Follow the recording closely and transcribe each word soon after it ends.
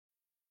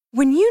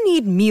When you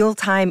need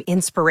mealtime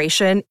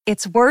inspiration,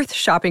 it's worth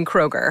shopping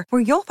Kroger,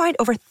 where you'll find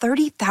over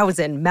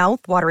 30,000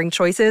 mouth-watering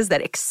choices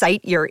that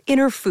excite your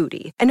inner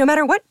foodie. And no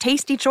matter what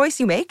tasty choice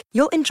you make,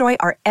 you'll enjoy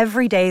our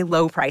everyday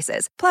low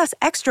prices, plus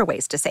extra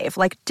ways to save,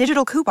 like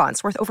digital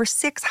coupons worth over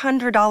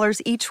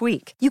 $600 each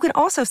week. You can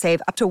also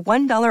save up to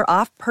 $1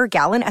 off per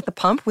gallon at the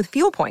pump with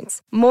fuel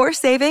points. More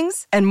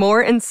savings and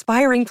more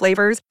inspiring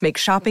flavors make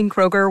shopping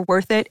Kroger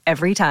worth it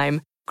every time.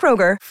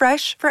 Kroger,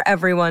 fresh for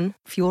everyone.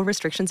 Fuel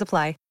restrictions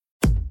apply.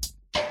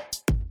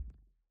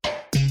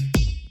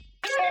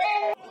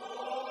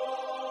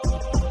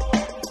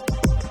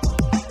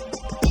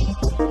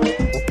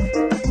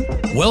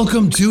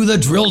 Welcome to the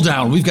Drill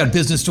Down. We've got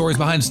business stories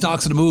behind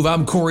stocks on the move.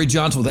 I'm Corey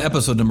Johnson with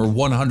episode number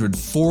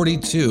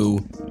 142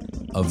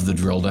 of the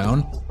Drill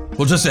Down.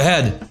 Well, just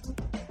ahead,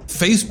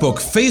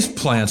 Facebook face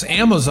plants,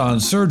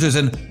 Amazon surges,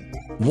 and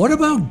what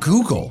about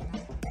Google?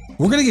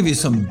 We're going to give you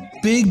some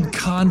big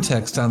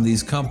context on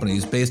these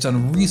companies based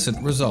on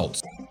recent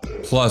results.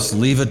 Plus,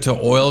 leave it to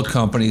oil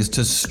companies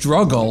to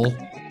struggle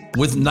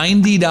with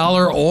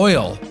 $90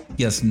 oil.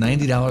 Yes,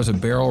 $90 a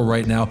barrel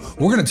right now.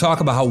 We're going to talk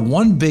about how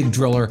one big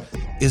driller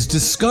is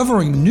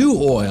discovering new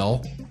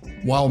oil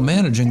while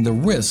managing the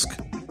risk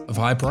of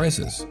high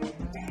prices.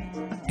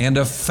 And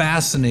a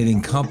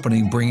fascinating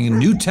company bringing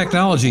new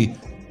technology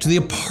to the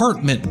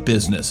apartment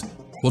business.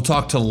 We'll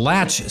talk to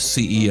Latch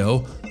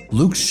CEO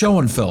Luke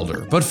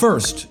Schoenfelder. But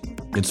first,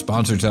 it's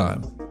sponsor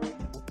time.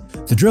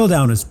 The Drill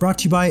Down is brought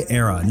to you by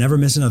Era. Never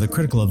miss another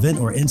critical event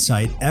or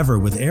insight ever.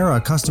 With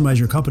Era, customize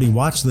your company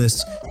watch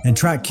lists and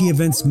track key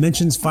events,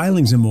 mentions,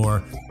 filings, and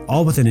more,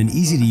 all within an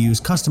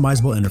easy-to-use,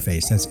 customizable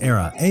interface. That's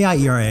Era,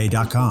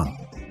 AIERA.com.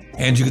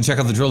 And you can check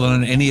out The Drill Down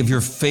on any of your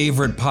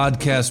favorite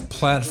podcast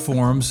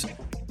platforms,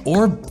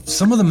 or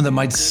some of them that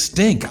might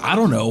stink. I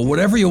don't know,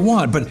 whatever you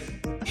want. But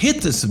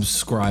hit the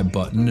subscribe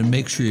button and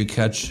make sure you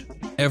catch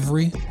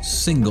every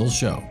single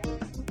show.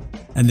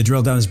 And the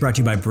Drill Down is brought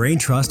to you by Brain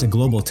Trust, a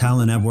global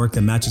talent network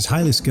that matches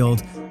highly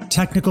skilled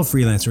technical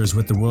freelancers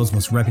with the world's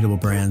most reputable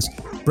brands.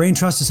 Brain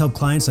Trust has helped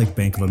clients like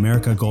Bank of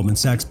America, Goldman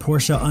Sachs,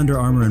 Porsche, Under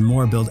Armour, and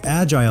more build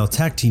agile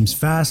tech teams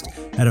fast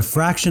at a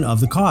fraction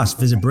of the cost.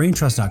 Visit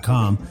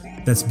braintrust.com.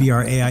 That's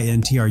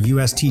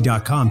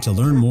BRAINTRUST.com to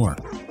learn more.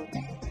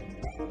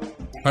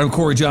 I'm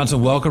Corey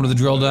Johnson. Welcome to the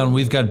Drill Down.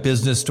 We've got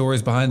business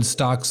stories behind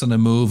stocks on the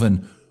move,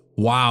 and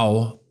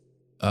wow.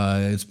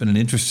 It's been an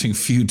interesting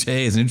few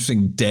days, an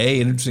interesting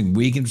day, an interesting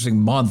week, interesting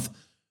month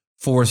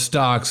for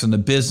stocks, and the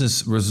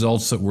business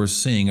results that we're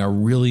seeing are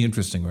really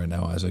interesting right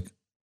now, Isaac.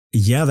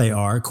 Yeah, they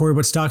are. Corey,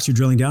 what stocks are you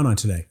drilling down on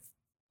today?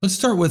 Let's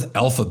start with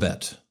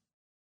Alphabet.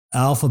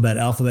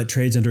 Alphabet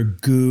trades under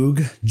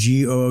Goog,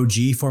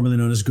 G-O-O-G, formerly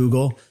known as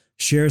Google.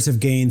 Shares have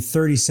gained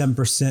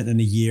 37% in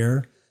a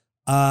year,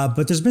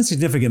 but there's been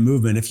significant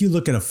movement. If you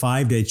look at a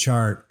 5-day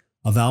chart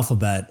of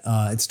Alphabet,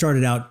 it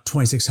started out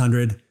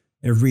 2,600.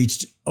 It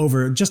reached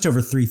just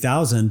over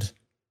 3,000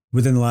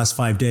 within the last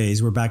 5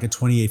 days. We're back at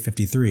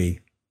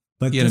 2,853.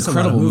 But yeah, an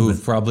incredible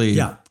move. Probably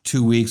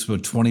 2 weeks,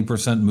 but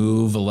 20%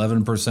 move,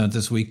 11%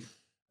 this week.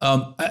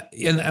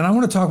 And I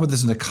want to talk about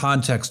this in the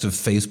context of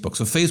Facebook.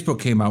 So Facebook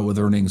came out with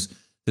earnings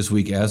this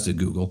week, as did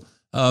Google.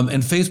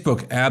 And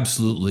Facebook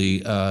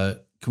absolutely, can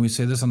we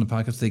say this on the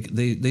podcast?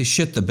 They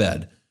shit the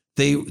bed.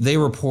 They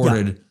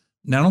reported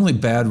not only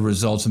bad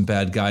results and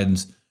bad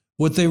guidance.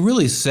 What they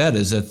really said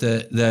is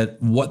that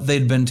what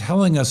they'd been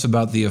telling us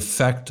about the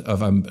effect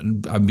of,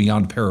 I'm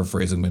beyond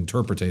paraphrasing,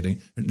 interpreting.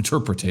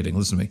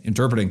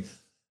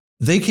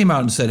 They came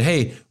out and said,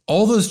 hey,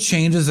 all those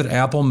changes that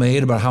Apple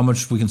made about how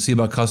much we can see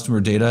about customer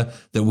data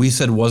that we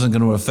said wasn't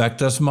going to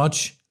affect us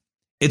much,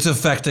 it's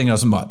affecting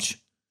us much.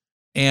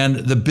 And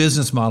the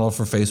business model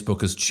for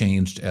Facebook has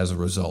changed as a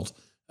result.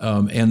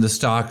 And the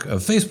stock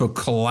of Facebook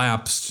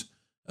collapsed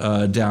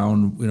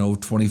down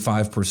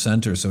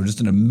 25% or so, just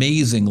an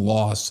amazing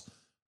loss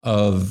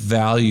of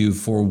value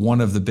for one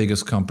of the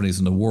biggest companies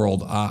in the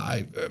world.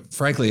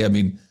 Frankly,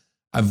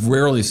 I've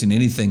rarely seen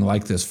anything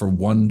like this for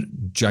one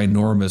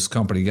ginormous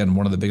company, again,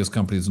 one of the biggest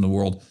companies in the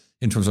world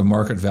in terms of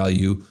market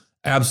value,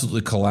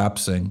 absolutely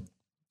collapsing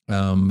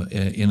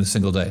in a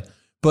single day.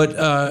 But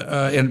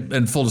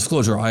and full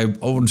disclosure, I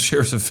own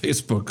shares of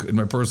Facebook in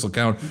my personal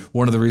account.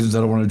 One of the reasons I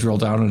don't want to drill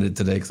down on it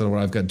today, because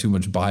I've got too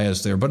much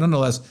bias there. But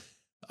nonetheless,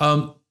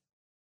 I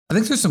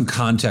think there's some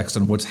context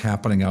on what's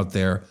happening out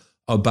there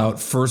about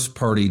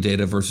first-party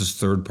data versus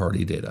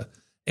third-party data.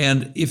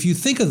 And if you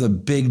think of the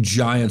big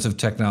giants of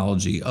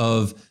technology,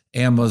 of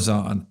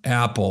Amazon,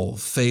 Apple,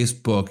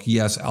 Facebook,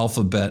 yes,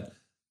 Alphabet,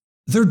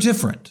 they're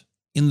different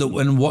in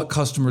what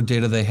customer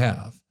data they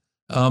have.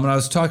 And I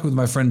was talking with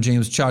my friend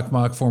James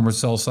Chakmak, former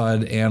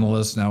sell-side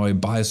analyst, now a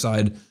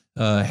buy-side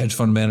hedge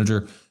fund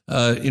manager,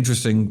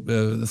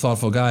 interesting,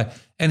 thoughtful guy.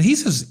 And he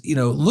says,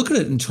 look at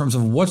it in terms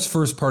of what's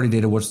first-party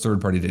data, what's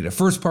third-party data.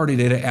 First-party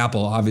data,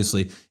 Apple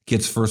obviously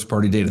gets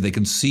first-party data. They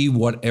can see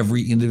what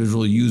every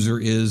individual user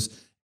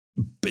is.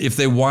 If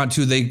they want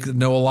to, they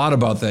know a lot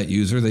about that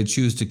user. They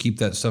choose to keep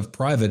that stuff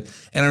private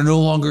and are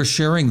no longer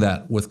sharing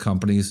that with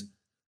companies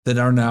that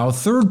are now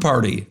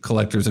third-party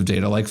collectors of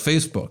data, like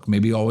Facebook,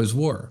 maybe always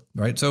were,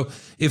 right? So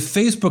if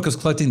Facebook is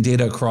collecting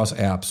data across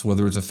apps,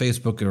 whether it's a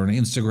Facebook or an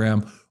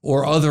Instagram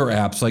or other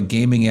apps like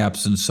gaming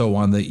apps and so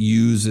on that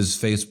uses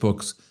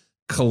Facebook's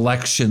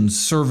collection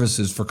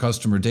services for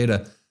customer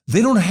data,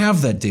 they don't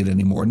have that data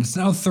anymore. And it's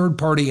now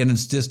third-party and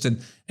it's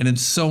distant and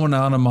it's so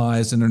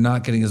anonymized and they're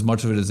not getting as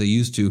much of it as they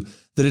used to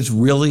that it's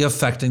really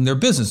affecting their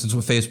business. That's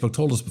what Facebook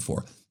told us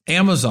before.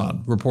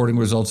 Amazon reporting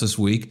results this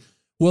week.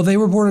 Well, they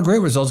reported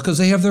great results because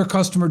they have their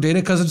customer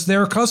data because it's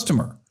their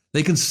customer.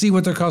 They can see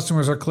what their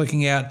customers are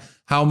clicking at,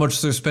 how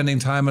much they're spending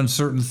time on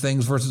certain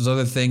things versus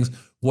other things,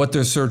 what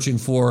they're searching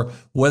for,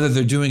 whether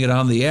they're doing it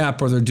on the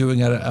app or they're doing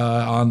it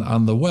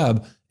on the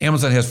web.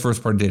 Amazon has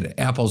first-party data.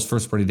 Apple's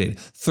first-party data.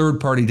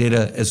 Third-party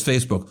data is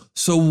Facebook.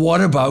 So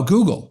what about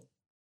Google?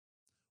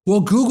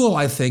 Well, Google,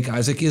 I think,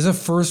 Isaac, is a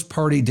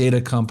first-party data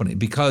company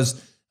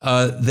because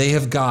they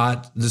have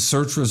got the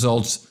search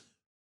results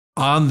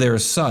on their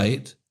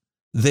site.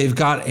 They've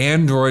got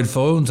Android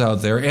phones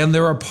out there, and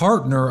they're a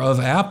partner of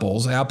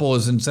Apple's. Apple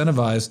is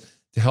incentivized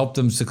to help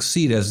them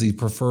succeed as the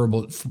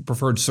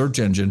preferred search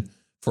engine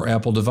for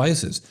Apple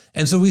devices.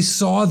 And so we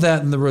saw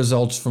that in the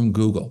results from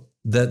Google,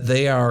 that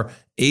they are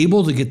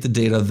able to get the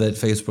data that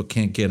Facebook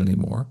can't get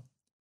anymore.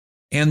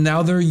 And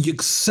now they're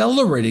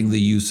accelerating the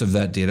use of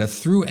that data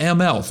through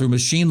ML, through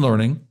machine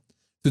learning,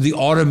 through the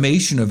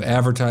automation of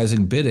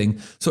advertising bidding.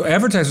 So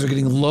advertisers are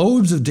getting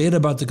loads of data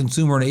about the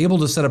consumer and able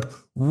to set up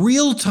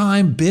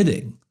real-time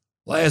bidding,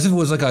 as if it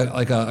was like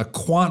a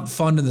quant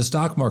fund in the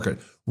stock market,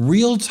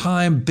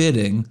 real-time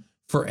bidding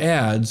for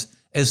ads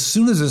as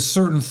soon as a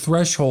certain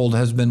threshold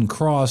has been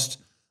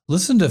crossed.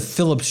 Listen to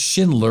Philip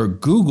Schindler,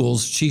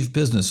 Google's chief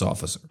business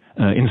officer.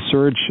 In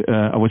search,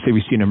 I would say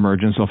we see an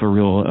emergence of a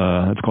real,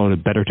 let's call it a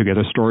better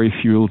together story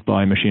fueled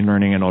by machine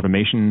learning and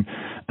automation.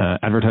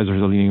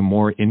 Advertisers are leaning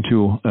more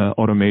into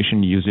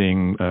automation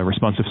using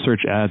responsive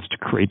search ads to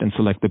create and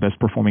select the best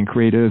performing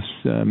creatives,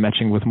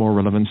 matching with more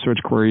relevant search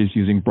queries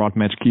using broad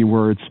match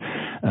keywords,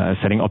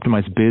 setting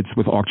optimized bids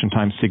with auction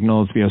time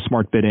signals via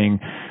smart bidding.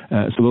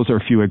 So those are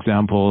a few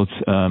examples.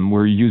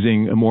 We're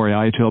using more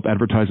AI to help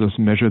advertisers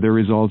measure their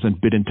results and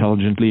bid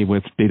intelligently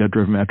with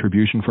data-driven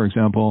attribution, for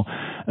example,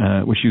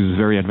 which uses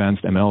very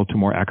advanced ML to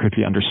more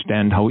accurately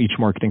understand how each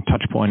marketing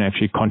touchpoint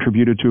actually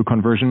contributed to a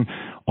conversion,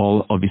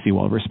 all obviously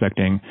while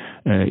respecting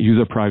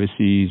user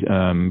privacy.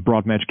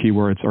 Broad match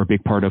keywords are a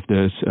big part of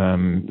this.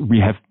 We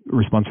have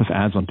responsive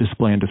ads on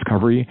display and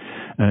discovery.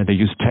 They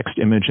use text,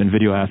 image, and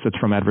video assets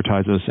from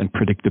advertisers and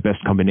predict the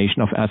best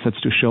combination of assets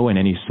to show in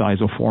any size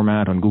or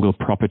format on Google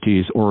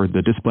properties or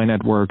the display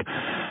network.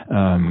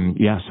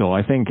 So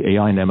I think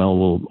AI and ML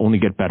will only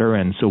get better,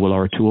 and so will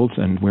our tools,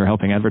 and we're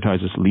helping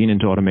advertisers lean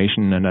into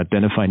automation and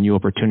identify new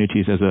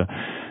opportunities as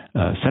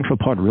a central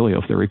part, really,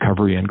 of their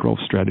recovery and growth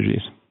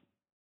strategies.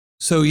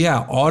 So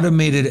yeah,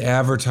 automated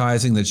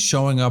advertising that's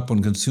showing up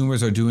when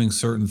consumers are doing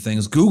certain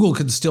things. Google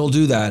can still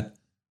do that.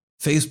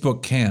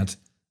 Facebook can't.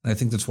 And I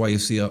think that's why you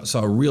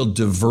saw a real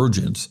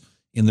divergence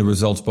in the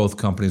results both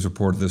companies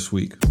reported this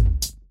week.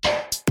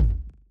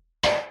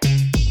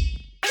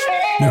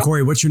 Now,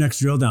 Corey, what's your next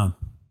drill down?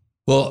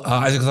 Well,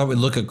 I thought we'd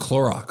look at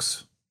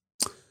Clorox.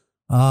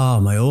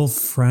 Oh, my old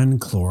friend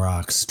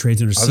Clorox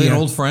trades under CL. Are they an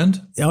old friend?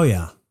 Oh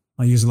yeah,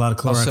 I use a lot of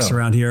Clorox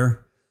around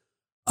here.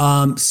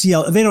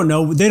 CL, they don't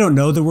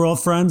know that we're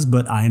old friends,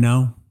 but I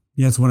know.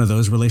 Yeah, it's one of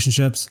those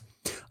relationships.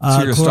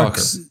 So you're Clorox,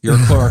 a stalker. You're a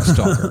Clorox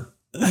stalker.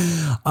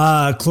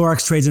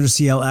 Clorox trades under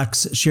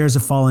CLX. Shares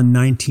have fallen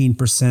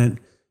 19%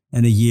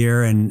 in a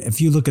year, and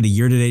if you look at a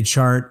year-to-date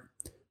chart,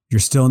 you're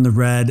still in the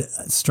red.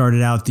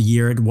 Started out the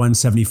year at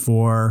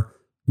 174.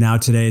 Now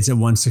today it's at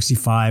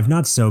 165.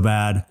 Not so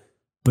bad.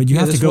 But you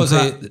have to go. Go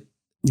ahead.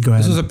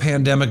 This was a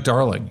pandemic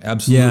darling.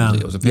 Absolutely, yeah,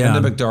 it was a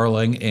pandemic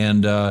darling,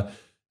 and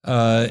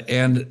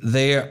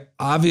they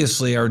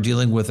obviously are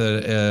dealing with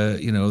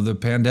the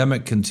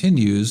pandemic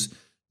continues.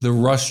 The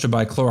rush to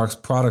buy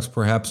Clorox products,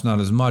 perhaps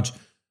not as much.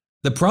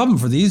 The problem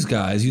for these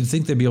guys, you'd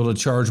think they'd be able to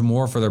charge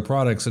more for their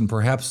products, and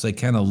perhaps they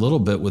can a little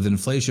bit with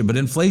inflation. But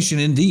inflation,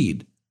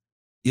 indeed,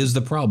 is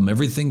the problem.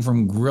 Everything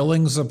from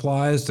grilling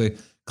supplies to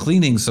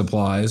cleaning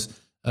supplies.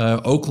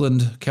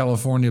 Oakland,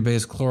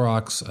 California-based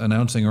Clorox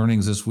announcing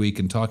earnings this week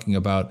and talking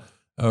about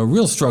a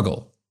real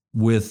struggle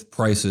with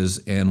prices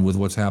and with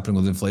what's happening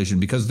with inflation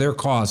because their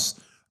costs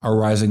are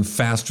rising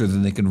faster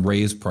than they can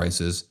raise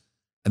prices,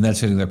 and that's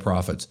hitting their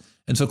profits.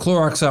 And so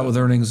Clorox out with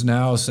earnings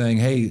now saying,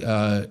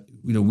 hey,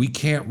 we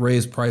can't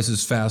raise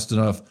prices fast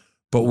enough,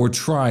 but we're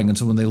trying. And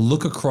so when they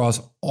look across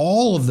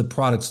all of the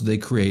products that they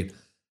create,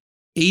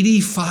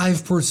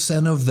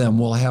 85% of them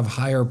will have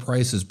higher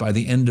prices by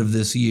the end of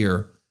this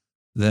year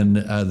than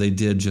they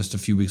did just a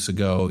few weeks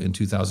ago in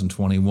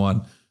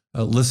 2021.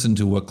 Listen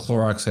to what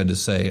Clorox had to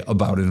say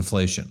about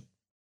inflation.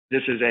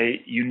 This is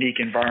a unique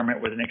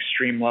environment with an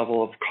extreme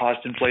level of cost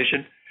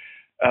inflation,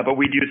 but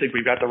we do think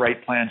we've got the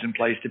right plans in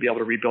place to be able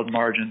to rebuild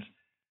margins.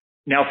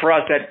 Now, for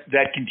us,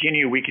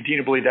 we continue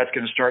to believe that's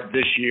going to start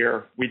this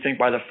year. We think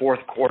by the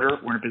fourth quarter,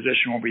 we're in a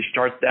position where we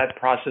start that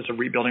process of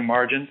rebuilding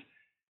margins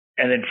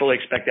and then fully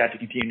expect that to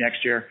continue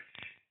next year.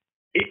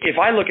 if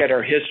I look at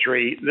our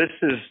history, this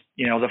is,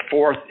 the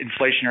fourth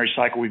inflationary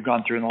cycle we've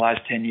gone through in the last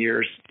 10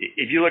 years.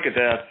 If you look at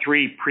the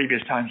three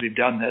previous times we've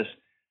done this,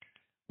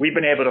 we've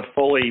been able to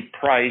fully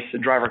price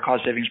and drive our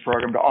cost savings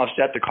program to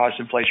offset the cost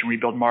inflation,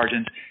 rebuild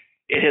margins.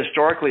 It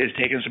historically has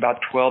taken us about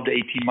 12 to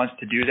 18 months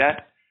to do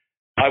that.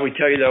 I would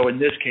tell you, though, in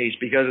this case,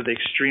 because of the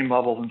extreme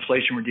level of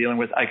inflation we're dealing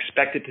with, I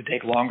expect it to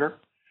take longer.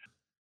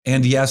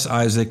 And yes,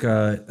 Isaac,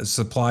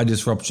 supply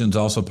disruption is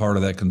also part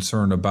of that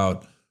concern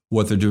about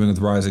what they're doing with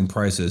rising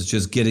prices,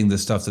 just getting the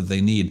stuff that they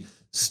need,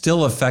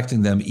 still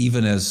affecting them,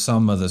 even as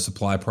some of the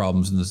supply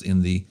problems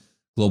in the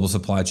global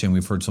supply chain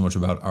we've heard so much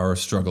about are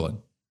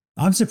struggling.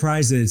 I'm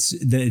surprised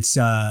that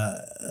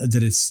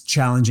it's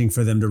challenging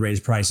for them to raise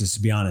prices, to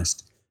be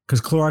honest,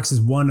 because Clorox is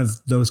one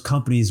of those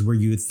companies where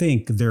you would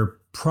think their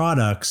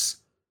products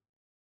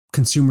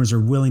consumers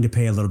are willing to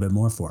pay a little bit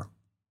more for.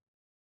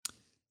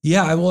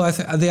 Yeah, well,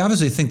 they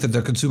obviously think that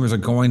their consumers are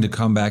going to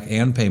come back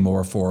and pay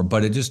more for,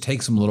 but it just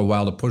takes them a little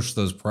while to push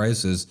those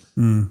prices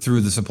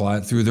through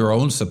their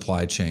own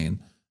supply chain.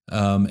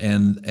 You'd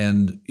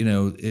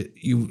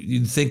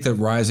think that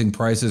rising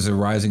prices or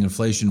rising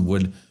inflation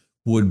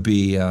would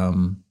be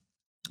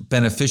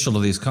beneficial to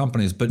these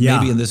companies, but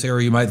maybe in this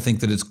area you might think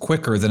that it's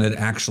quicker than it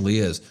actually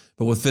is.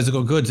 But with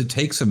physical goods, it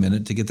takes a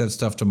minute to get that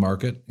stuff to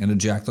market and to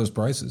jack those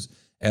prices,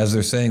 as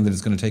they're saying that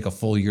it's going to take a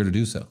full year to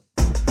do so.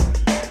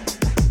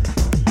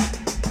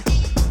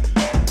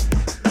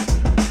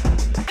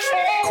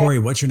 Corey,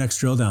 what's your next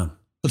drill down?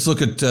 Let's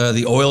look at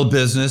the oil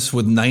business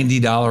with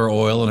 $90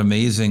 oil, an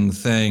amazing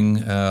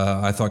thing.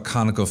 I thought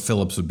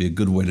ConocoPhillips would be a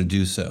good way to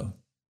do so.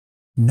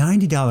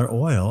 $90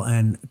 oil,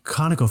 and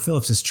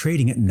ConocoPhillips is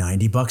trading at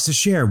 $90 a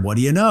share. What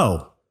do you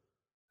know?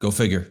 Go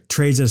figure.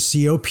 Trades as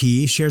COP.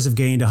 Shares have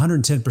gained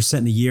 110%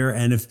 in a year.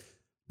 And if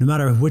no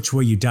matter which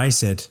way you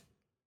dice it,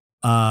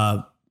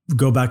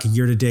 go back a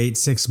year to date,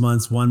 6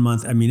 months, 1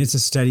 month. I mean, it's a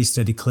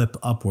steady clip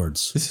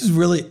upwards. This is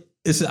really...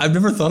 I've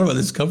never thought about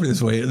this company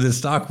this way. The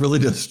stock really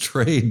does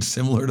trade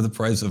similar to the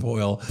price of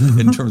oil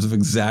in terms of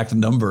exact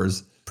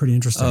numbers. Pretty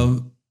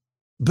interesting.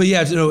 But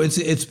yeah,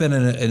 it's been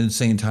an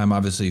insane time,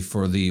 obviously,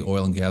 for the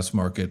oil and gas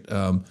market.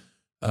 And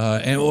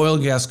oil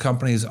and gas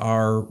companies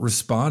are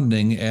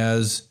responding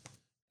as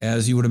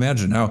you would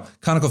imagine. Now,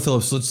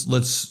 ConocoPhillips,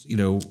 let's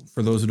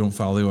for those who don't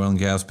follow the oil and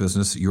gas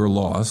business, your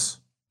loss,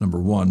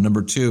 number one.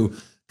 Number two,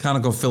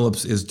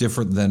 ConocoPhillips is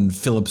different than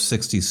Phillips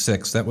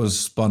 66. That was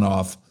spun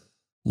off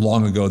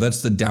long ago.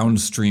 That's the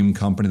downstream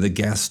company, the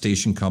gas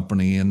station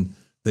company, and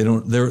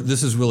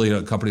this is really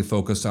a company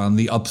focused on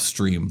the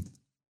upstream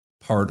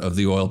part of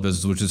the oil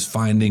business, which is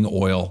finding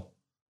oil,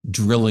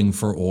 drilling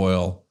for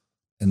oil,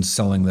 and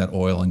selling that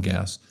oil and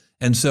gas.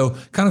 And so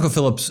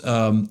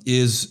ConocoPhillips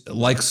is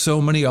like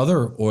so many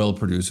other oil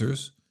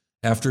producers.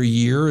 After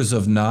years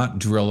of not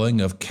drilling,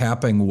 of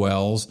capping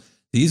wells,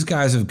 these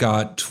guys have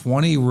got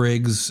 20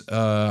 rigs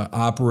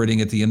operating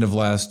at the end of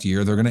last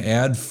year. They're going to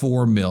add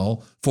 4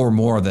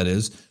 more, that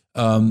is.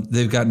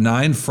 They've got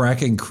 9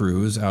 fracking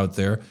crews out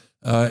there.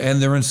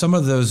 And they're in some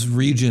of those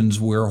regions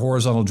where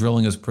horizontal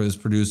drilling has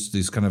produced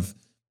these kind of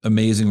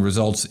amazing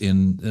results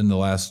in the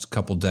last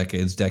couple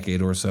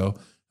decade or so.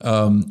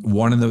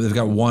 They've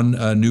got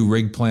one new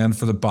rig planned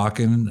for the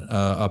Bakken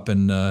up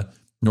in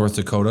North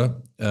Dakota.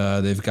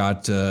 They've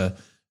got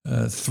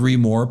 3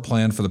 more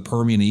planned for the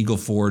Permian Eagle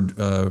Ford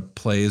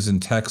plays in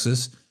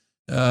Texas.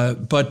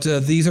 But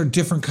these are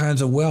different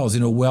kinds of wells.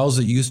 Wells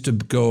that used to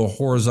go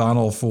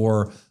horizontal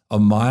for a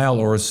mile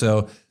or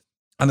so.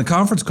 On the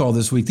conference call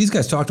this week, these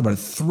guys talked about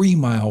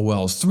 3-mile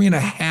wells,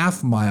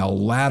 3.5-mile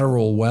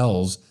lateral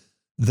wells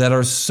that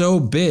are so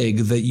big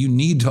that you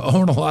need to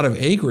own a lot of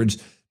acreage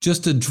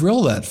just to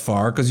drill that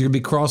far, because you're going to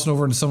be crossing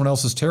over into someone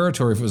else's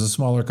territory if it was a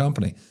smaller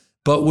company.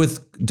 But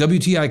with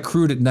WTI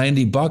crude at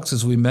 $90,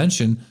 as we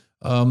mentioned,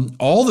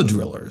 all the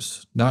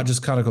drillers, not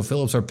just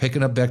ConocoPhillips, are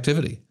picking up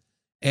activity.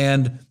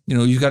 And,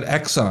 you've got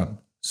Exxon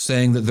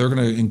saying that they're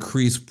going to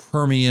increase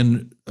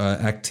Permian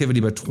activity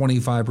by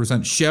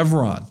 25%.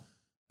 Chevron,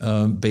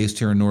 based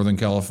here in Northern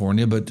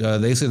California, but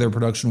they say their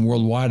production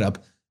worldwide up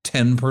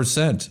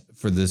 10%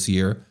 for this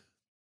year.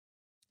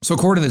 So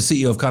according to the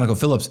CEO of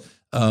ConocoPhillips,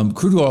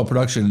 crude oil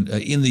production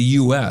in the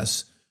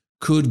U.S.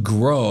 could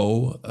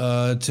grow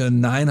to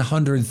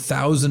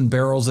 900,000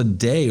 barrels a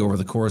day over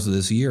the course of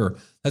this year.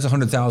 That's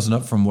 100,000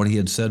 up from what he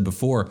had said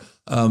before.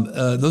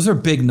 Those are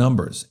big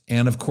numbers.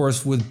 And of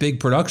course, with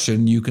big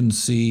production, you can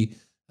see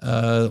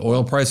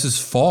oil prices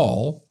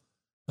fall.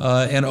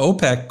 And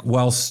OPEC,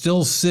 while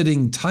still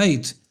sitting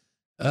tight,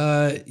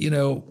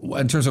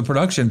 in terms of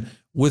production,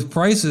 with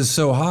prices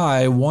so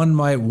high, one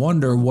might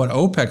wonder what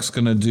OPEC's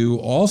going to do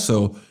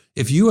also.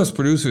 If U.S.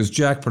 producers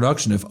jack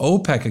production, if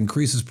OPEC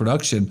increases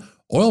production,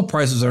 oil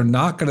prices are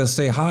not going to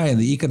stay high, and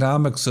the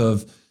economics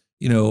of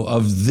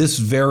this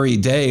very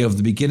day of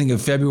the beginning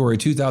of February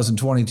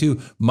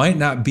 2022 might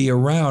not be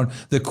around.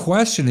 The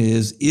question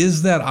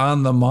is that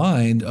on the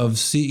mind of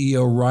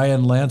CEO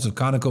Ryan Lance of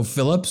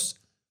ConocoPhillips?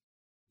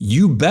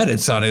 You bet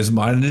it's on his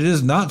mind, and it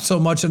is not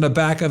so much in the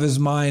back of his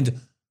mind.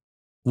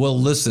 Well,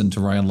 listen to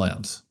Ryan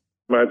Lance.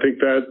 I think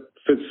that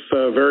fits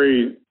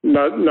very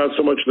not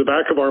so much the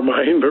back of our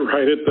mind, but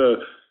right at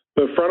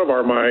the front of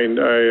our mind.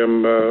 I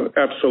am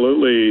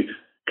absolutely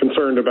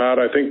concerned about.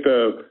 I think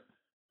the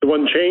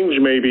one change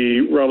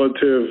maybe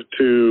relative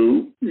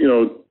to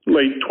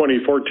late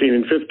 2014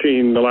 and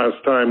 15, the last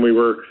time we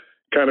were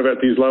kind of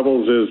at these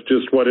levels, is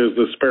just what is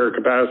the spare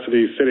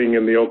capacity sitting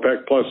in the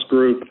OPEC Plus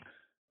group.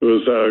 It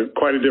was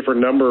quite a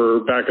different number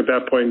back at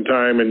that point in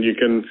time, and we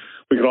can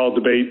all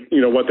debate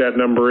what that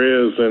number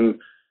is, and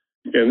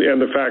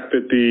the fact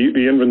that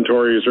the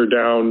inventories are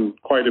down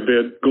quite a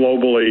bit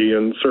globally,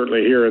 and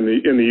certainly here in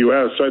the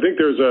U.S. So I think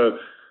there's a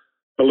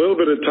little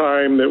bit of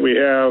time that we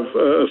have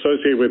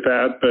associated with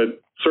that, but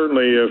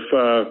certainly if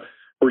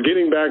we're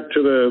getting back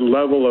to the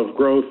level of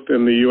growth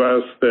in the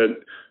U.S. that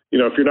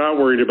if you're not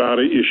worried about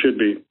it, you should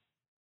be.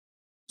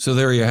 So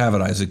there you have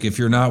it, Isaac. If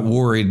you're not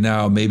worried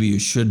now, maybe you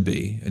should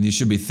be, and you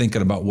should be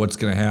thinking about what's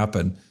going to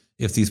happen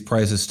if these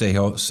prices stay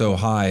so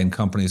high and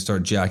companies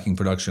start jacking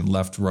production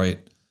left, right,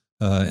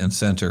 and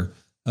center.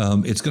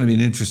 It's going to be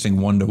an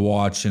interesting one to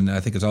watch, and I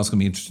think it's also going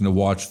to be interesting to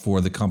watch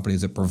for the companies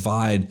that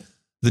provide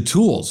the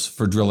tools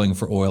for drilling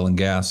for oil and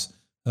gas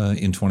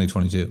in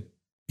 2022.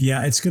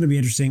 Yeah, it's going to be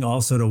interesting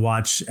also to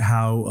watch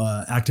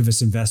how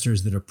activist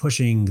investors that are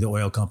pushing the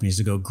oil companies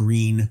to go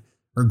green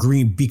or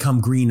become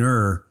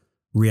greener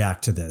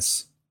react to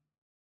this.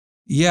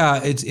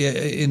 Yeah, it's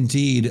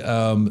indeed.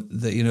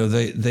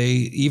 They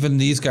even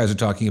these guys are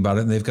talking about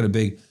it, and they've got a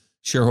big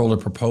shareholder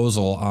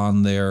proposal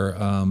on their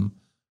on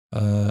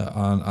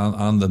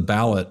the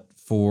ballot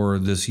for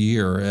this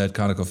year at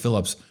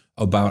ConocoPhilips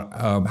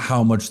about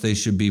how much they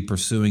should be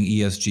pursuing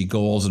ESG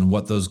goals and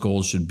what those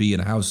goals should be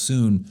and how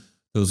soon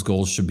those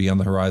goals should be on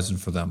the horizon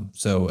for them.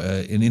 So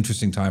an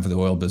interesting time for the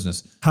oil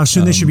business. How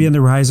soon they should be on the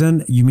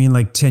horizon? You mean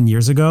like 10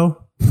 years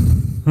ago?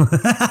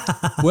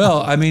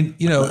 Well, I mean,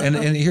 and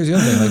here's the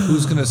other thing, like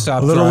who's going to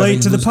stop a little driving,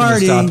 late to the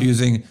party, stop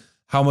using,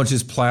 how much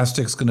is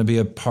plastics going to be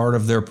a part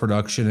of their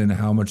production, and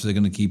how much are they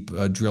going to keep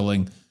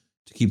drilling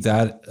to keep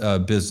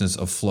that business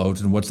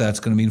afloat, and what that's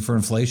going to mean for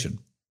inflation.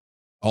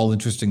 All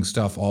interesting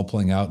stuff, all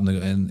playing out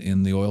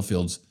in the oil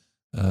fields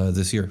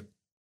this year.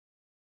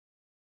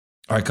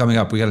 All right, coming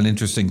up, we got an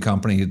interesting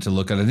company to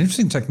look at, an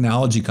interesting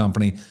technology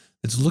company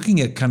that's looking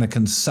at kind of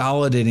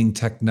consolidating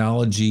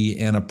technology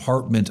and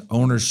apartment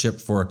ownership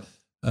for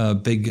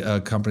big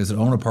companies that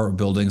own apartment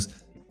buildings.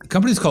 The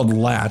company's called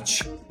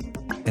Latch,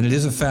 and it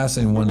is a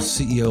fascinating one.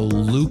 CEO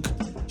Luke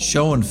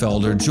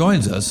Schoenfelder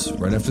joins us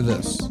right after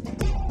this.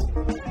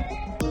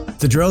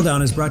 The Drill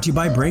Down is brought to you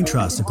by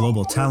BrainTrust, a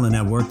global talent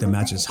network that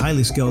matches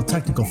highly skilled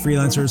technical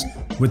freelancers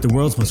with the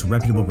world's most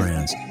reputable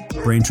brands.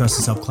 BrainTrust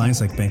has helped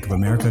clients like Bank of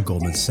America,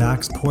 Goldman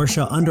Sachs,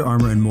 Porsche, Under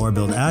Armour, and more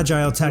build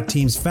agile tech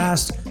teams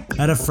fast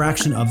at a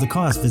fraction of the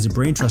cost. Visit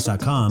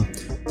BrainTrust.com,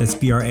 that's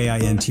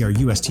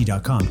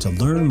BrainTrust.com to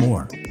learn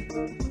more.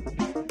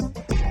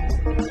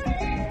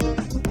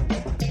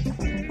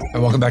 All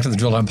right, welcome back to the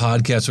Drill Down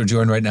Podcast. We're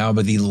joined right now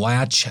by the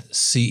Latch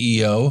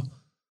CEO,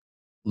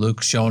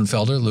 Luke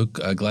Schoenfelder. Luke,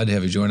 glad to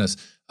have you join us.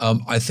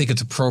 I think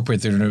it's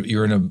appropriate that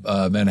you're in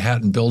a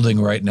Manhattan building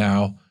right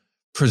now,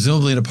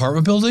 presumably an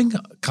apartment building,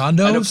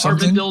 condo, an apartment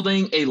something?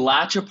 building, a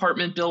Latch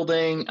apartment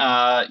building.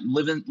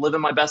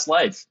 Living my best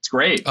life. It's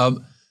great.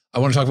 I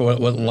want to talk about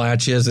what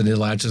Latch is, and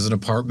Latch is an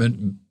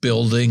apartment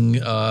building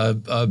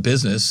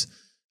business.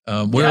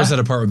 Where is that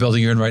apartment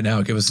building you're in right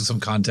now? Give us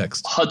some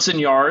context. Hudson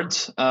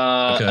Yards,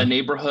 a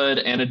neighborhood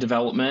and a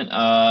development,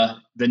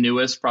 the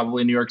newest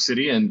probably in New York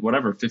City in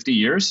 50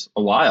 years,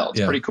 a while.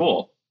 It's pretty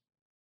cool.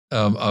 We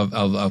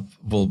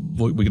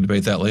can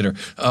debate that later.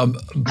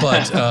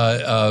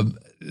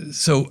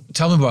 So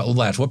tell me about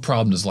Latch. What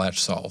problem does Latch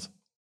solve?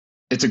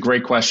 It's a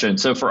great question.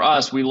 So for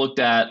us, we looked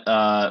at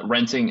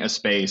renting a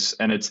space,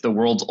 and it's the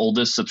world's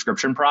oldest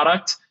subscription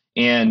product.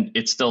 And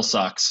it still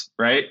sucks,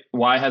 right?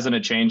 Why hasn't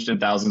it changed in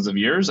thousands of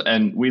years?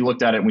 And we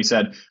looked at it and we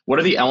said, what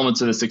are the elements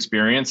of this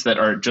experience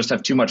that just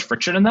have too much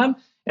friction in them?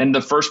 And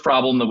the first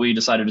problem that we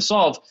decided to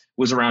solve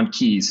was around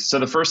keys. So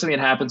the first thing that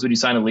happens when you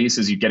sign a lease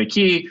is you get a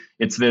key.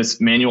 It's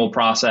this manual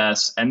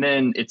process. And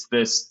then it's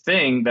this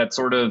thing that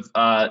sort of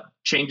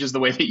changes the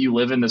way that you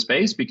live in the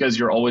space, because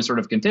you're always sort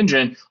of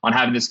contingent on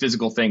having this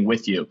physical thing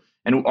with you.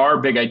 And our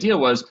big idea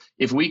was,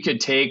 if we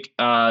could take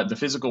the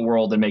physical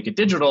world and make it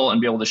digital and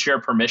be able to share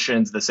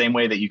permissions the same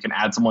way that you can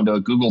add someone to a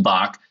Google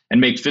Doc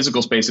and make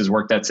physical spaces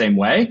work that same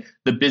way,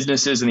 the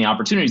businesses and the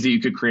opportunities that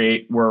you could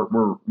create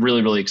were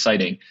really, really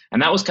exciting.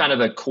 And that was kind of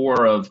the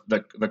core of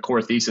the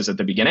core thesis at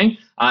the beginning.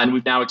 And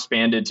we've now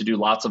expanded to do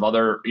lots of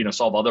other,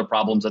 solve other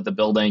problems at the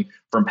building,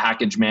 from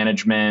package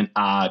management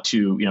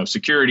to,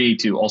 security,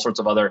 to all sorts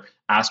of other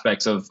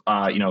aspects of,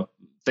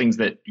 things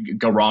that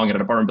go wrong at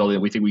an apartment building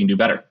that we think we can do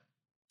better.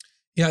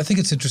 Yeah, I think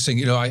it's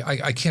interesting.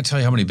 I can't tell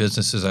you how many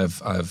businesses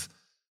I've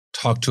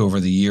talked to over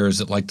the years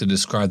that like to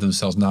describe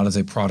themselves not as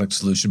a product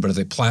solution, but as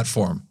a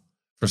platform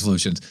for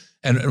solutions.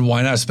 And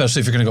why not? Especially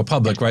if you're going to go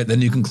public, right?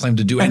 Then you can claim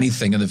to do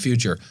anything in the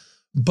future.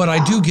 But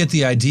I do get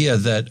the idea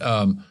that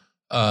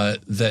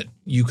that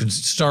you can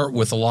start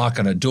with a lock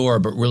on a door,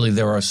 but really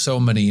there are so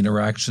many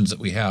interactions that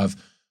we have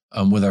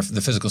with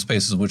the physical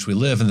spaces in which we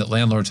live, and that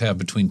landlords have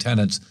between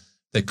tenants,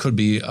 that could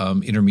be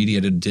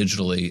intermediated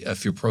digitally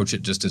if you approach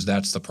it just as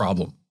that's the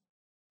problem.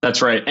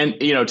 That's right. And,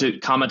 to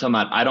comment on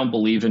that, I don't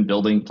believe in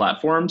building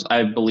platforms.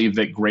 I believe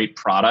that great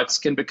products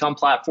can become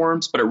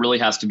platforms, but it really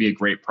has to be a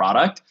great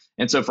product.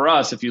 And so for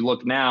us, if you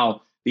look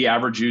now, the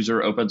average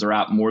user opens our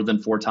app more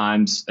than 4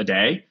 times a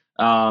day.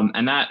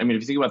 And that, if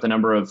you think about the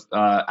number of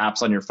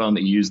apps on your phone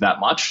that you use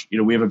that much,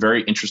 we have a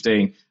very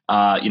interesting,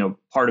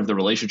 part of the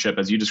relationship,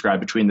 as you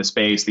described, between the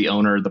space, the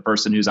owner, the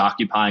person who's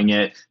occupying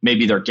it,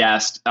 maybe their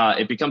guest.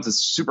 It becomes a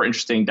super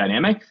interesting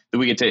dynamic that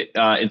we get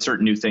to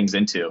insert new things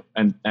into.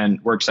 And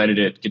we're excited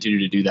to continue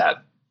to do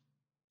that.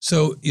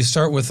 So you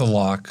start with the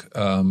lock.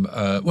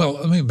 Well,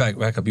 let me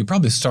back up. You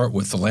probably start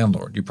with the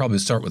landlord. You probably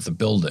start with the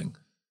building.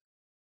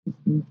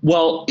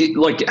 Well,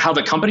 like how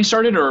the company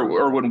started,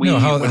 or when we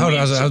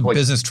how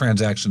business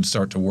transactions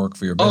start to work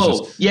for your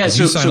business? Oh, yeah.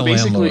 So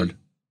basically,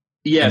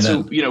 yeah.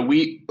 So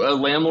a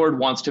landlord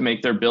wants to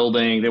make their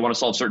building. They want to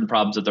solve certain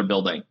problems at their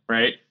building,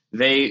 right?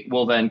 They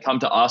will then come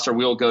to us, or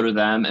we'll go to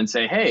them and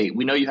say, "Hey,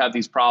 we know you have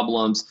these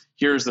problems.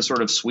 Here's the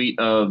sort of suite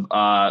of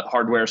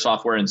hardware,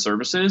 software, and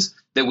services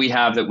that we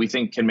have that we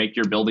think can make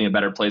your building a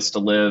better place to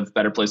live,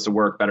 better place to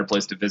work, better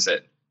place to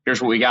visit.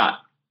 Here's what we got."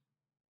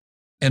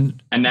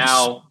 And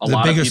now a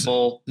lot of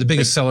people, the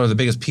biggest seller, the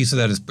biggest piece of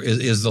that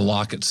is the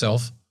lock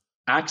itself.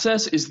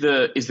 Access is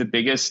the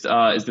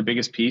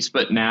biggest piece,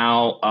 but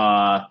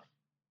now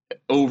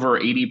over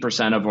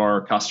 80% of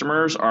our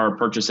customers are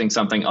purchasing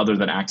something other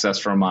than access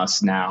from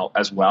us now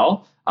as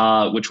well,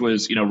 which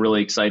was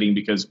really exciting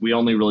because we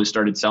only really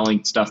started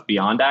selling stuff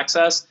beyond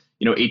access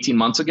 18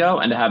 months ago,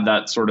 and to have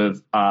that sort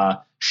of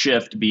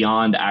shift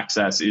beyond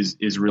access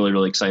is really,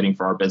 really exciting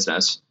for our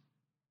business.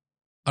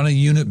 On a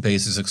unit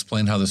basis,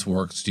 explain how this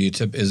works.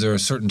 Is there a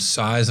certain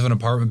size of an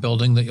apartment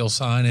building that you'll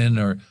sign in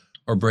or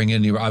bring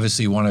in?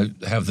 Obviously, you want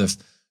to have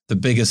the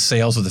biggest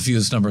sales with the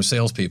fewest number of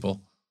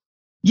salespeople.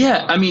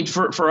 Yeah,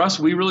 for us,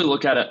 we really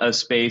look at a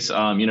space.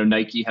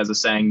 Nike has a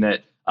saying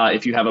that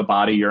if you have a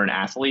body, you're an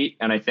athlete.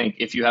 And I think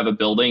if you have a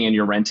building and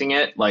you're renting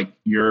it, like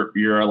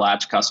you're a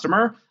Latch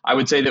customer. I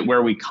would say that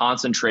where we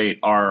concentrate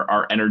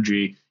our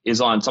energy is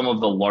on some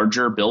of the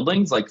larger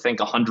buildings, like think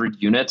 100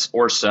 units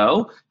or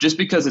so, just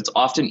because it's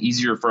often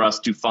easier for us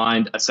to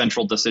find a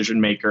central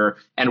decision maker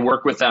and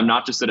work with them,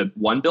 not just at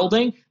one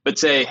building, but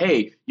say,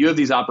 hey, you have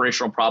these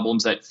operational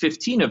problems at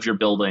 15 of your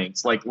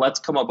buildings. Like, let's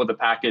come up with a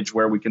package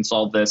where we can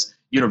solve this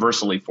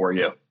universally for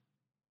you.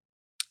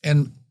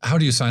 And how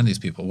do you sign these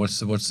people? What's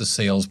the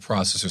sales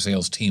process or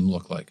sales team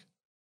look like?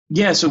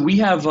 Yeah, so we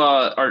have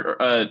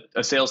a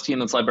sales team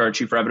that's led by our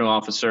chief revenue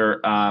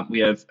officer. We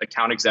have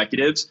account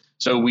executives.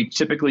 So we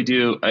typically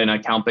do an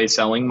account-based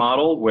selling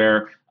model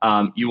where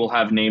you will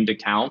have named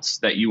accounts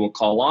that you will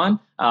call on.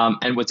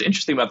 And what's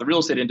interesting about the real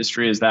estate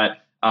industry is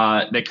that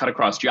they cut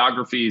across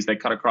geographies, they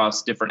cut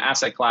across different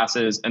asset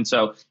classes. And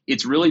so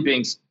it's really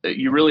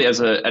you really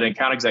as an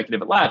account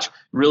executive at Latch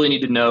really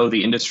need to know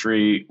the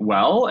industry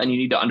well, and you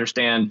need to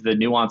understand the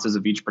nuances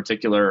of each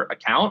particular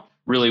account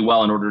really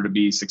well in order to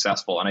be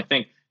successful. And I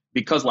think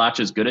because Latch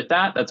is good at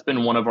that, that's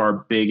been one of our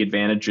big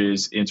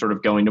advantages in sort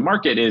of going to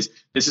market. Is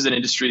this is an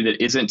industry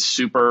that isn't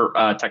super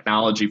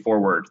technology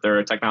forward. They're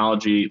a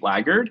technology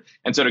laggard.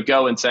 And so to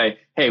go and say,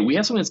 hey, we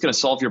have something that's going to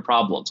solve your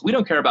problems. We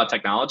don't care about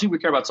technology. We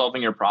care about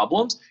solving your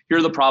problems. Here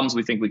are the problems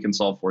we think we can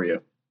solve for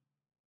you.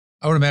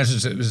 I would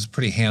imagine it was a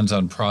pretty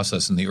hands-on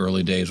process in the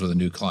early days with a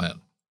new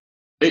client.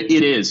 It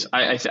is.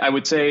 I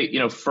would say,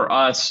 for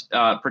us,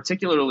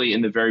 particularly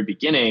in the very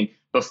beginning,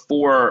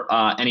 before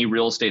any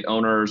real estate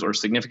owners or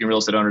significant real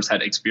estate owners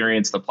had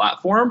experienced the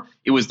platform,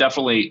 it was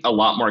definitely a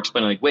lot more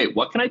explaining, like, wait,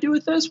 what can I do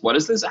with this? What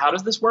is this? How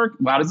does this work?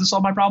 How does this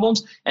solve my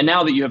problems? And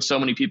now that you have so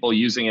many people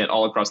using it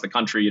all across the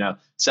country,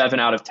 7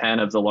 out of 10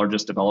 of the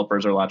largest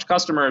developers are Latch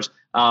customers.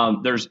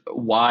 There's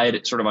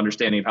wide sort of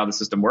understanding of how the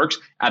system works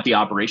at the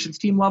operations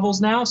team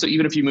levels now. So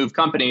even if you move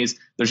companies,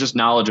 there's just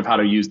knowledge of how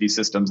to use these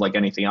systems like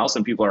anything else,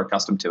 and people are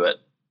accustomed to it.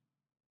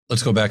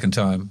 Let's go back in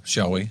time,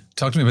 shall we?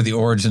 Talk to me about the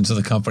origins of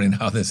the company and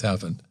how this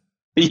happened.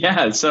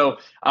 Yeah, so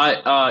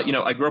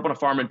I grew up on a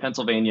farm in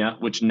Pennsylvania,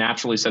 which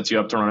naturally sets you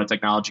up to run a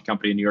technology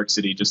company in New York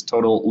City. Just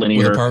total linear.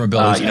 With apartment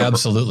buildings,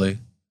 absolutely.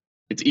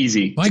 It's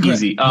easy. My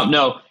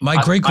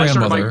great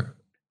grandmother.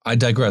 I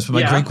digress, but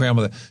my great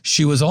grandmother,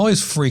 she was always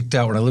freaked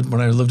out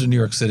when I lived in New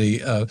York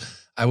City.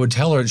 I would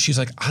tell her, she's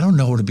like, I don't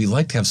know what it'd be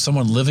like to have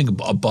someone living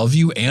above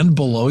you and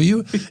below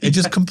you. It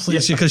just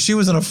completely because she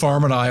was in a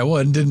farm in Iowa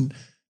and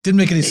didn't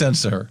make any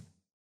sense to her.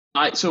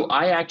 So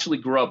I actually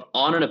grew up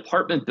in an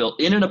apartment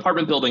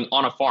building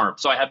on a farm.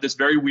 So I have this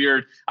very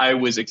weird, I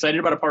was excited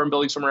about apartment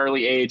buildings from an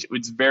early age.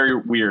 It's very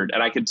weird.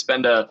 And I could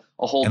spend a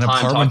whole time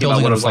talking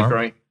about what it was like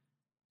growing.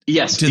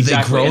 Yes, Did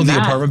they grow the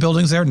apartment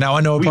buildings there? Now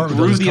I know apartment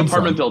buildings. We grew the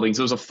apartment buildings.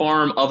 It was a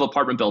farm of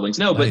apartment buildings.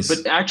 No, nice.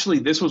 but actually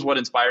this was what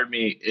inspired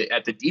me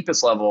at the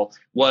deepest level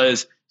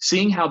was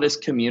seeing how this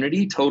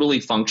community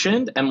totally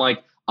functioned. And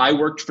like I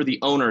worked for the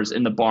owners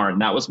in the barn.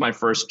 That was my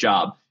first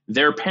job.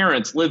 Their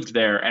parents lived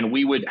there and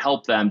we would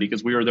help them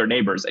because we were their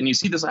neighbors. And you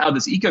see how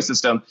this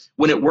ecosystem,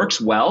 when it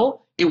works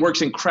well, it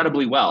works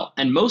incredibly well.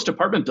 And most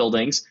apartment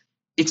buildings,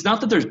 it's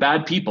not that there's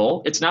bad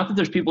people. It's not that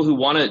there's people who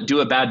want to do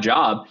a bad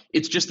job.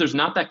 It's just there's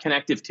not that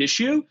connective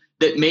tissue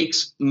that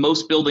makes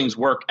most buildings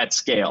work at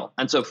scale.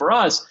 And so for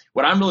us,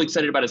 what I'm really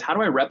excited about is how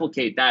do I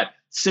replicate that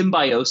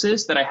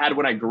symbiosis that I had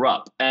when I grew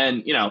up?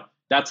 And,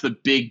 that's the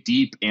big,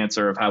 deep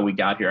answer of how we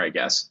got here, I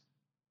guess.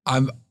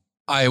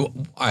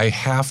 I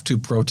have to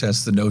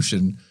protest the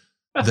notion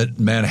that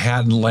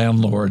Manhattan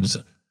landlords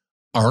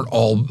aren't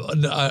all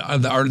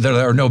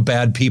there are no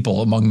bad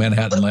people among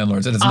Manhattan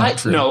landlords. That is not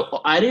true.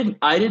 No, I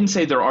didn't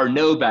say there are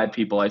no bad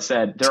people. I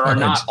said there are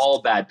not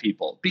all bad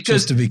people,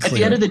 because to be clear, at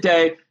the end of the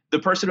day, the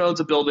person who owns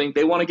a building,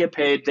 they want to get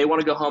paid. They want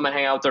to go home and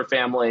hang out with their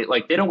family.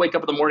 Like, they don't wake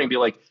up in the morning and be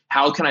like,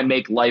 how can I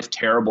make life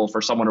terrible for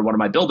someone in one of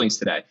my buildings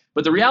today?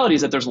 But the reality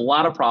is that there's a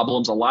lot of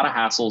problems, a lot of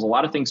hassles, a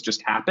lot of things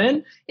just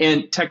happen.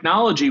 And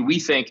technology,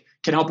 we think,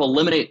 can help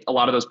eliminate a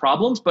lot of those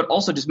problems, but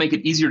also just make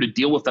it easier to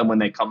deal with them when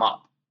they come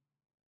up.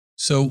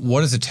 So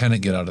what does a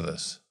tenant get out of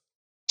this?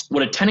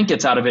 What a tenant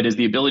gets out of it is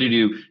the ability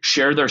to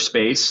share their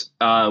space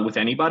with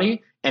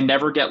anybody and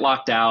never get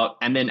locked out,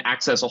 and then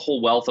access a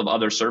whole wealth of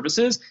other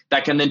services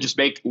that can then just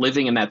make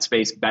living in that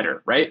space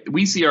better, right?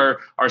 We see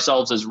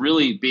ourselves as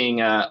really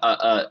being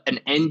an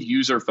end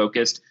user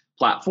focused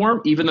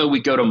platform. Even though we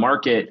go to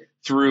market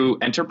through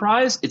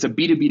enterprise, it's a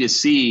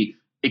B2B2C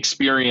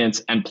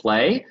experience and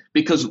play,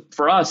 because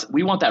for us,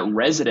 we want that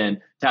resident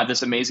to have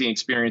this amazing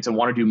experience and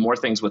want to do more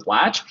things with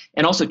Latch,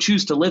 and also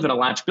choose to live in a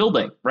Latch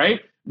building,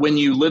 right? When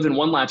you live in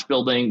one Latch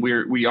building,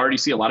 we already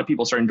see a lot of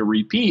people starting to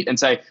repeat and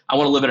say, I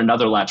want to live in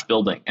another Latch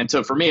building. And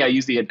so for me, I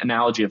use the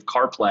analogy of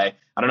CarPlay.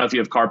 I don't know if you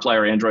have CarPlay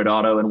or Android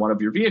Auto in one of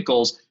your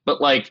vehicles,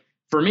 but like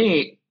for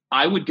me,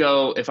 I would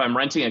go, if I'm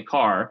renting a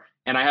car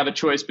and I have a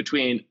choice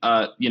between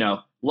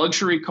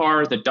luxury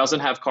car that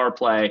doesn't have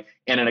CarPlay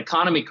and an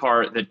economy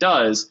car that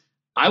does,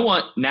 I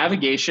want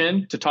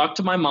navigation to talk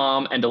to my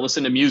mom and to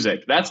listen to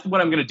music. That's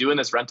what I'm going to do in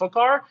this rental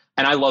car.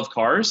 And I love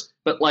cars,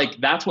 but like,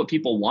 that's what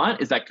people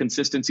want, is that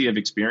consistency of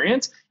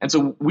experience. And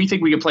so we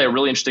think we can play a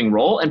really interesting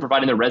role in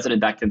providing the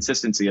resident that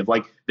consistency of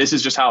like, this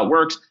is just how it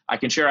works. I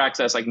can share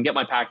access. I can get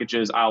my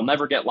packages. I'll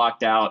never get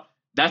locked out.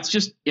 That's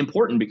just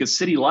important, because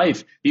city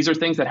life, these are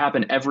things that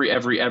happen every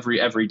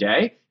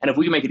day. And if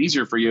we can make it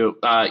easier for you,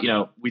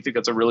 we think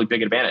that's a really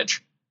big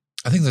advantage.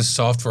 I think the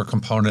software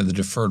component, the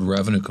deferred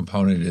revenue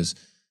component, is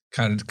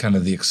kind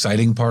of the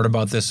exciting part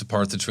about this, the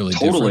part that's really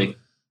different.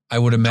 I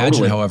would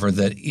imagine, however,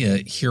 that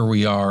here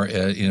we are,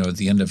 at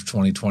the end of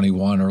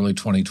 2021, early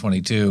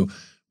 2022,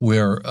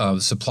 where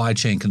supply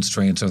chain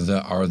constraints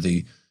are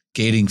the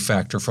gating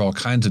factor for all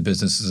kinds of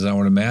businesses. I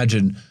would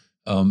imagine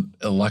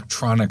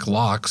electronic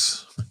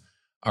locks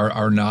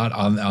are not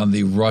on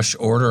the rush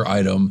order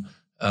item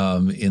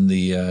in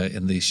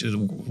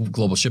the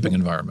global shipping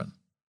environment.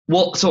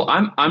 Well, so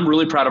I'm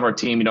really proud of our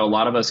team. A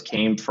lot of us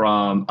came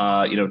from,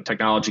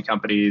 technology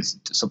companies,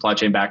 supply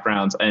chain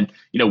backgrounds, and,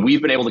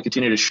 we've been able to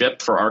continue to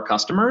ship for our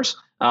customers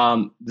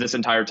this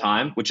entire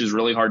time, which is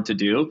really hard to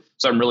do.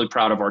 So I'm really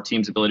proud of our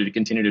team's ability to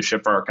continue to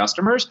ship for our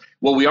customers.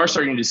 What we are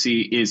starting to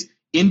see is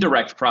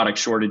indirect product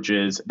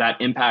shortages that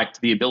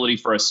impact the ability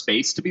for a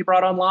space to be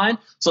brought online.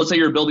 So let's say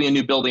you're building a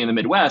new building in the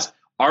Midwest.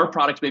 Our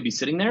products may be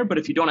sitting there, but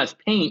if you don't have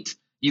paint,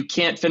 you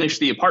can't finish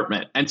the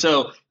apartment. And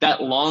so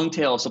that long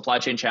tail of supply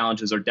chain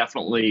challenges are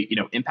definitely,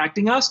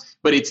 impacting us,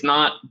 but it's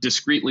not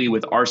discreetly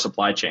with our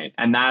supply chain.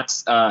 And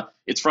that's,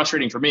 it's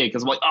frustrating for me,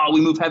 because I'm like,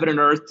 we move heaven and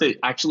earth to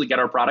actually get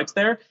our products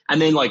there. And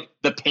then like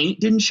the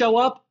paint didn't show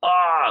up.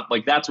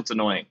 That's what's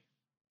annoying.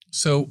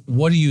 So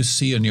what do you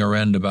see on your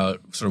end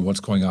about sort of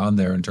what's going on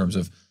there in terms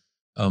of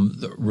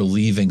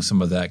relieving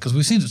some of that? Because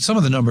we've seen some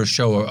of the numbers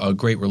show a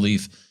great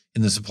relief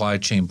in the supply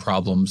chain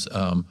problems,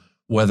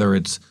 whether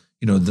it's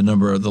the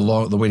number of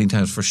the waiting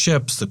times for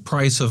ships, the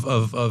price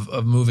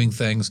of moving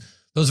things,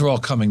 those are all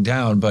coming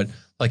down. But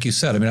like you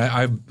said,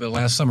 I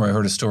last summer I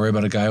heard a story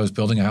about a guy who was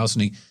building a house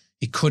and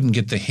he couldn't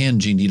get the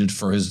hinge he needed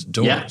for his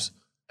doors. Yeah.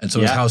 And so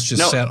his house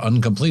just sat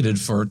uncompleted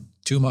for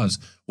 2 months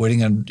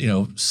waiting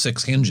on,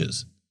 6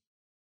 hinges.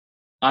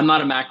 I'm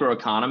not a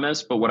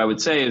macroeconomist, but what I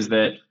would say is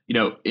that,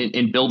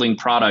 in building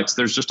products,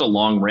 there's just a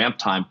long ramp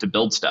time to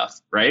build stuff,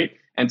 right?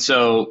 And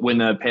so when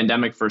the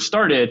pandemic first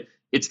started,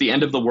 it's the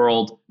end of the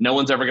world. No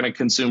one's ever going to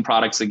consume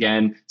products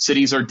again.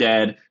 Cities are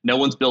dead. No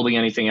one's building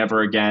anything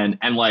ever again.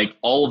 And like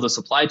all of the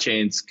supply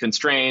chains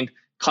constrained,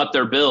 cut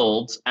their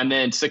builds. And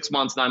then 6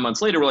 months, 9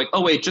 months later, we're like,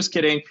 oh, wait, just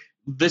kidding.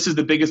 This is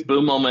the biggest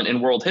boom moment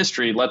in world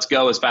history. Let's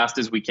go as fast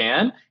as we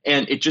can.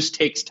 And it just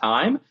takes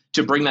time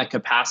to bring that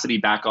capacity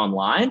back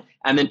online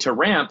and then to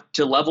ramp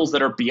to levels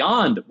that are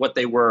beyond what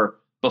they were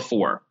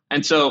before.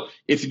 And so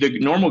if the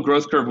normal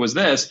growth curve was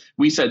this,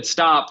 we said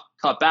stop,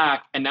 cut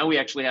back, and now we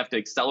actually have to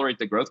accelerate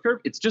the growth curve.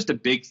 It's just a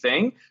big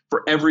thing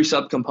for every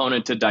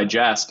subcomponent to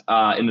digest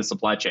in the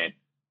supply chain.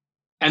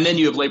 And then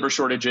you have labor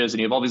shortages and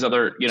you have all these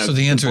other, So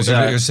the answer is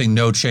you're seeing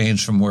no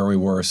change from where we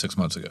were 6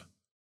 months ago.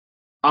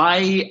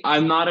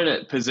 I'm not in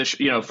a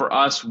position, for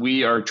us,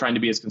 we are trying to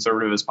be as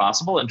conservative as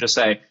possible and just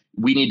say,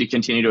 we need to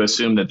continue to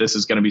assume that this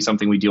is going to be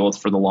something we deal with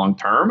for the long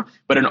term.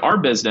 But in our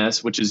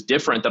business, which is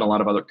different than a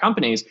lot of other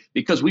companies,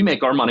 because we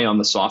make our money on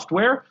the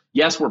software,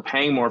 yes, we're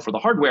paying more for the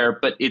hardware,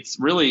 but it's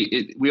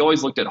really, we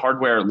always looked at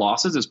hardware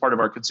losses as part of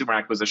our customer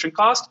acquisition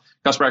cost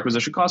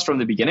from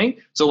the beginning.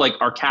 So like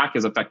our CAC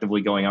is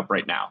effectively going up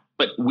right now,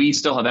 but we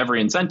still have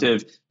every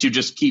incentive to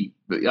just keep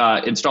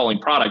installing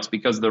products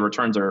because the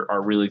returns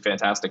are really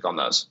fantastic on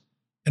those.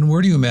 And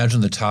where do you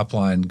imagine the top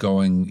line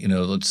going?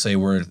 Let's say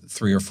we're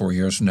 3 or 4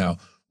 years from now.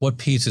 What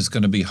piece is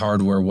going to be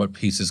hardware? What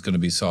piece is going to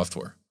be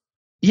software?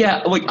 Yeah,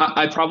 like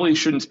I probably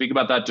shouldn't speak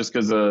about that just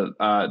because of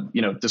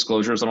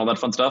disclosures and all that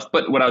fun stuff.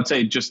 But what I would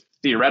say just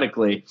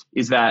theoretically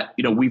is that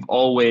we've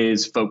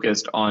always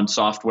focused on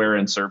software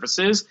and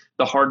services.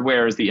 The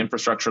hardware is the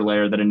infrastructure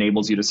layer that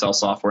enables you to sell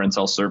software and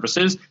sell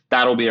services.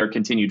 That'll be our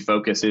continued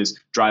focus, is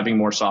driving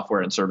more software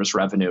and service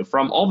revenue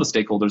from all the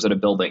stakeholders at a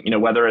building.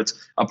 Whether it's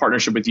a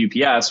partnership with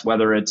UPS,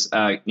 whether it's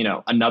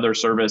another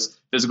service,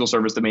 physical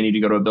service that may need to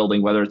go to a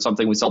building, whether it's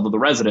something we sell to the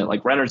resident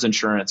like renter's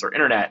insurance or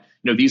internet.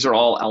 These are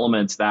all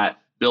elements that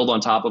build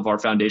on top of our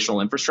foundational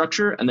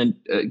infrastructure and then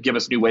give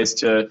us new ways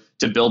to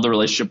build the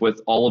relationship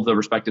with all of the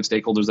respective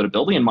stakeholders at a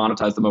building and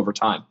monetize them over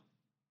time.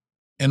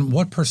 And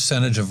what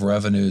percentage of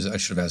revenues, I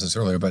should have asked this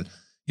earlier, but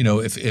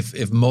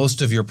if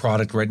most of your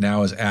product right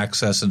now is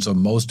access, and so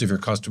most of your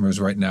customers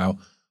right now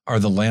are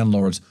the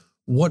landlords,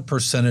 what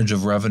percentage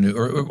of revenue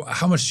or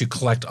how much do you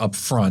collect up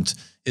front?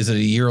 Is it a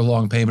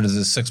year-long payment? Is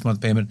it a 6-month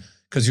payment?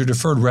 Because your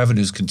deferred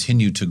revenues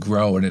continue to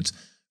grow, and it's,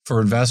 for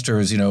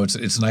investors,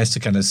 it's nice to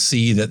kind of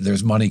see that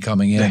there's money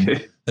coming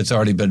in that's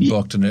already been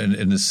booked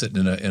and is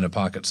sitting in a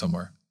pocket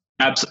somewhere.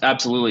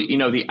 Absolutely.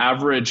 The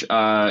average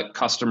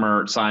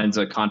customer signs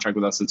a contract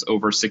with us that's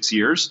over 6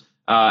 years,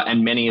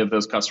 and many of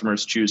those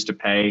customers choose to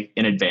pay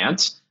in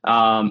advance.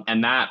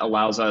 And that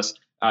allows us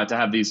to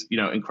have these,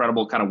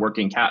 incredible kind of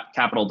working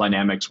capital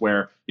dynamics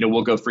where,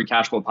 we'll go free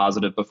cash flow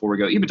positive before we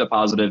go EBITDA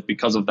positive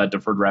because of that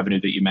deferred revenue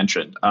that you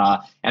mentioned.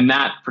 And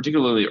that,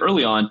 particularly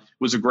early on,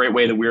 was a great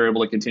way that we were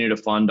able to continue to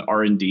fund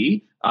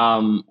R&D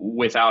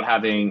without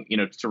having,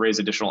 to raise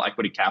additional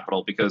equity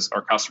capital, because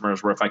our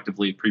customers were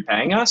effectively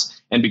prepaying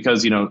us. And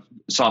because,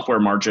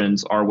 software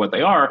margins are what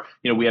they are,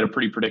 we had a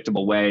pretty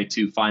predictable way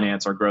to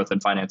finance our growth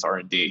and finance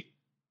R&D.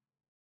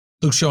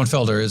 Luke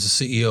Schoenfelder is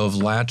the CEO of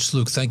Latch.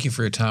 Luke, thank you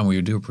for your time.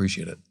 We do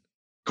appreciate it.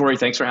 Corey,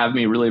 thanks for having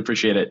me. Really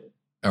appreciate it.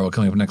 All right, well,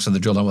 coming up next on The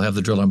Drill Down, we'll have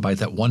the Drill Down Bite,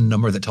 that one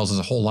number that tells us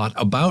a whole lot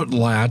about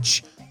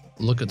Latch.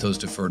 Look at those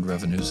deferred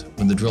revenues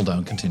when the Drill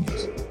Down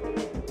continues.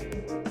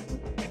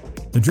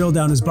 The Drill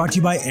Down is brought to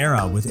you by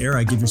Era. With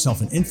Era, give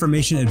yourself an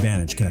information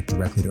advantage. Connect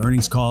directly to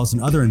earnings calls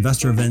and other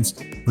investor events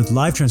with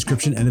live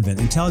transcription and event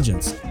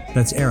intelligence.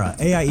 That's Era,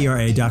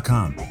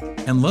 AIERA.com.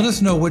 And let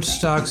us know which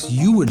stocks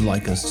you would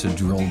like us to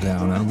drill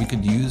down on. We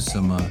could use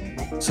some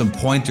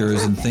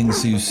pointers and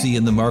things that you see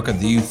in the market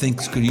that you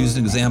think could use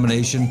an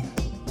examination,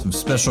 some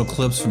special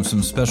clips from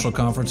some special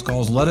conference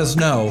calls. Let us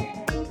know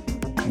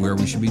where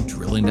we should be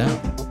drilling down.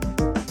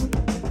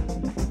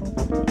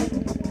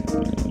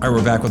 All right,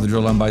 we're back with the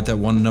Drill Down Bite, that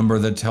one number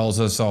that tells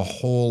us a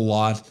whole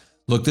lot.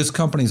 Look, this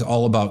company's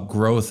all about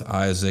growth,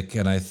 Isaac,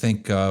 and I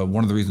think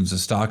one of the reasons the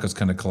stock has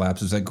kind of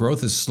collapsed is that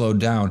growth has slowed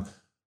down,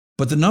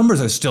 but the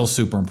numbers are still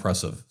super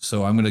impressive.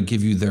 So I'm going to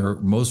give you their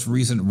most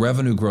recent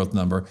revenue growth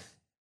number.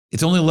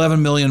 It's only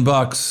 $11 million,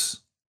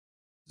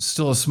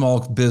 still a small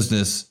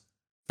business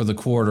for the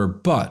quarter,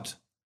 but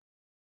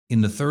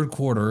in the third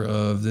quarter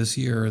of this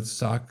year,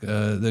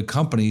 the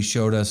company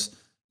showed us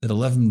that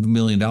 $11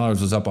 million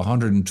was up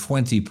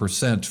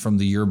 120% from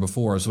the year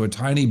before. So a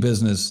tiny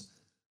business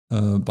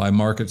by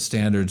market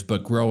standards,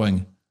 but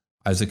growing,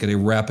 Isaac, at a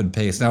rapid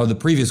pace. Now, the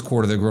previous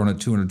quarter, they're growing at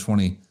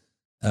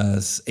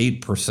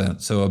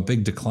 228%. So a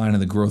big decline in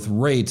the growth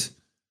rate,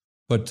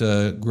 but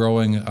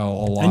growing a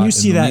lot. And you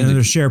see that in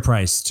their share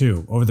price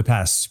too over the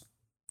past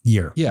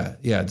year. Yeah.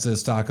 The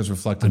stock has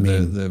reflected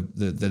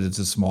that it's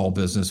a small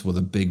business with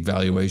a big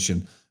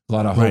valuation. A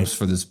lot of hopes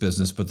for this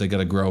business, but they got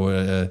to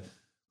grow.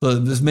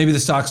 Maybe the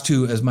stock's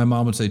too, as my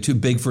mom would say, too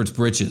big for its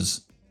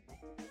britches.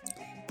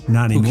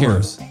 Not anymore. Who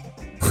cares?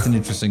 It's an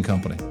interesting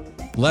company.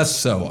 Less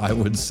so, I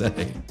would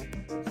say.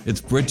 Its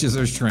britches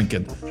are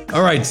shrinking.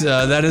 All right,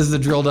 that is the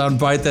Drill Down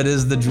Bite. That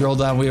is the Drill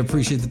Down. We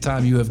appreciate the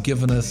time you have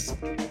given us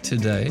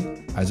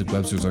today. Isaac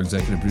Webster is our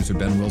executive producer.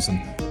 Ben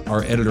Wilson,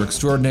 our editor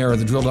extraordinaire.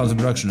 The Drill Down is a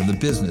production of the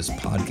Business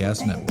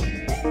Podcast Network.